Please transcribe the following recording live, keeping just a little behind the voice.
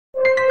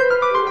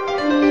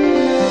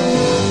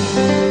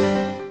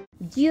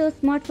Jio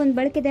smartphone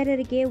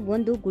ಬಳಕೆದಾರರಿಗೆ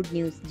ಒಂದು good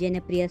news.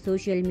 ಜನಪ್ರಿಯ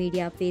ಸೋಷಿಯಲ್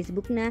ಮೀಡಿಯಾ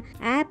ಫೇಸ್ಬುಕ್ ನ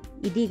ಆಪ್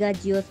ಇದೀಗ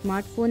ಜಿಯೋ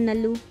ಸ್ಮಾರ್ಟ್ಫೋನ್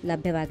ನಲ್ಲೂ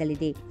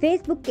ಲಭ್ಯವಾಗಲಿದೆ.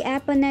 ಫೇಸ್ಬುಕ್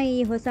ಆಪ್ ಅನ್ನ ಈ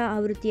ಹೊಸ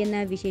ಆವೃತ್ತಿಯನ್ನ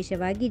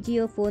ವಿಶೇಷವಾಗಿ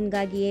ಜಿಯೋ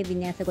ಫೋನ್ಗಾಗಿಯೇ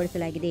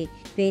ವಿನ್ಯಾಸಗೊಳಿಸಲಾಗಿದೆ.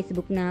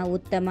 ಫೇಸ್ಬುಕ್ ನ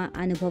ಉತ್ತಮ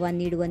ಅನುಭವ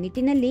ನೀಡುವ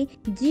ನಿಟ್ಟಿನಲ್ಲಿ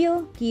ಜಿಯೋ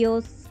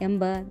ಕಿಯೋಸ್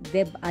ಎಂಬ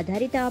ವೆಬ್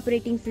ಆಧಾರಿತ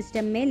ಆಪರೇಟಿಂಗ್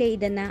ಸಿಸ್ಟಮ್ ಮೇಲೆ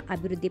ಇದನ್ನ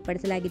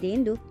ಅಭಿವೃದ್ಧಿಪಡಿಸಲಾಗಿದೆ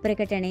ಎಂದು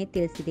ಪ್ರಕಟಣೆ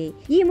ತಿಳಿಸಿದೆ.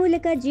 ಈ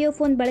ಮೂಲಕ ಜಿಯೋ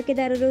ಫೋನ್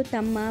ಬಳಕೆದಾರರು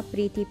ತಮ್ಮ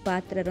ಪ್ರೀತಿ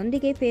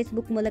ಪಾತ್ರರೊಂದಿಗೆ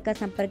ಫೇಸ್ಬುಕ್ ಮೂಲಕ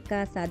ಸಂಪರ್ಕ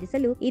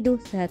ಸಾಧಿಸಲು ಇದು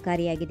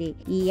ಸಹಕಾರಿಯಾಗಿದೆ.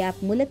 ಈ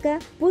ಆಪ್ ಮೂಲಕ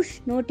ಪುಷ್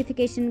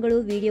ನೋಟಿಫಿಕೇಶನ್ಗಳು,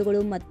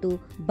 ವಿಡಿಯೋಗಳು ಮತ್ತು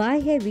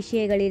ಬಾಹ್ಯ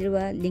ವಿಷಯಗಳಿರುವ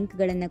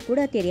ಲಿಂಕ್ಗಳನ್ನು ಕೂಡ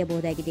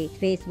ತೆರೆಯಬಹುದಾಗಿದೆ.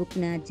 ಫೇಸ್ಬುಕ್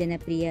ನ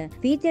ಜನಪ್ರಿಯ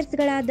ಫೀಚರ್ಸ್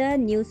ಗಳಾದ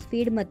ನ್ಯೂಸ್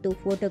ಫೀಡ್ ಮತ್ತು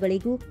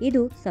ಫೋಟೋಗಳಿಗೂ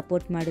ಇದು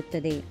ಸಪೋರ್ಟ್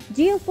ಮಾಡುತ್ತದೆ.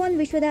 ಜಿಯೋ ಫೋನ್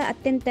ವಿಶ್ವದ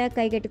ಅತ್ಯಂತ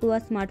ಕೈಗೆಟುಕುವ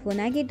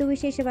ಸ್ಮಾರ್ಟ್ಫೋನ್ ಆಗಿದ್ದು,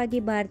 ವಿಶೇಷವಾಗಿ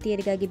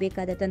ಭಾರತೀಯರಿಗಾಗಿ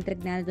ಬೇಕಾದ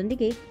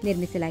ತಂತ್ರಜ್ಞಾನದೊಂದಿಗೆ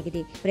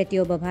ನಿರ್ಮಿಸಲಾಗಿದೆ.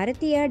 ಪ್ರತಿಯೊಬ್ಬ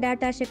ಭಾರತೀಯ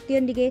ಡಾಟಾ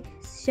ಶಕ್ತಿಯೊಂದಿಗೆ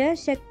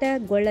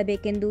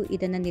ಸಶಕ್ತಗೊಳ್ಳಬೇಕೆಂದು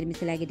ಇದನ್ನು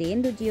ನಿರ್ಮಿಸಲಾಗಿದೆ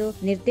ಎಂದು ಜಿಯೋ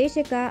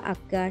ನಿರ್ದೇಶಕ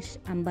ಆಕಾಶ್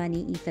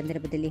ಅಂಬಾನಿ ಈ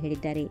ಸಂದರ್ಭದಲ್ಲಿ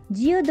ಹೇಳಿದ್ದಾರೆ.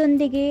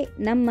 ಜಿಯೋದೊಂದಿಗೆ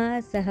ನಮ್ಮ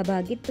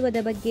ಸಹಭಾಗಿತ್ವದ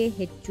ಬಗ್ಗೆ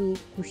ಹೆಚ್ಚು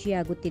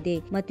ಖುಷಿಯಾಗುತ್ತಿದೆ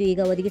ಮತ್ತು ಈಗ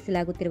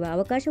ಒದಗಿಸಲಾಗುತ್ತಿರುವ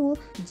ಅವಕಾಶವು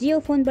ಜಿಯೋ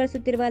ಫೋನ್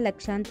ಬಳಸುತ್ತಿರುವ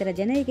ಲಕ್ಷಾಂತರ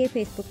ಜನರಿಗೆ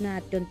ಫೇಸ್ಬುಕ್ನ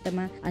ಅತ್ಯುತ್ತಮ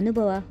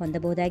ಅನುಭವ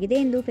ಹೊಂದಬಹುದಾಗಿದೆ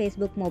ಎಂದು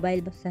ಫೇಸ್ಬುಕ್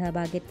ಮೊಬೈಲ್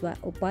ಸಹಭಾಗಿತ್ವ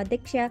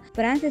ಉಪಾಧ್ಯಕ್ಷ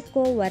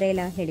ಫ್ರಾನ್ಸಿಸ್ಕೋ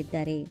ವರೇಲಾ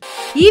ಹೇಳಿದ್ದಾರೆ.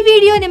 ಈ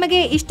ವಿಡಿಯೋ ನಿಮಗೆ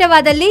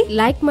ಇಷ್ಟವಾದಲ್ಲಿ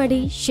ಲೈಕ್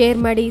ಮಾಡಿ, ಶೇರ್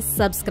ಮಾಡಿ,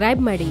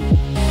 ಸಬ್ಸ್ಕ್ರೈಬ್ ಮಾಡಿ.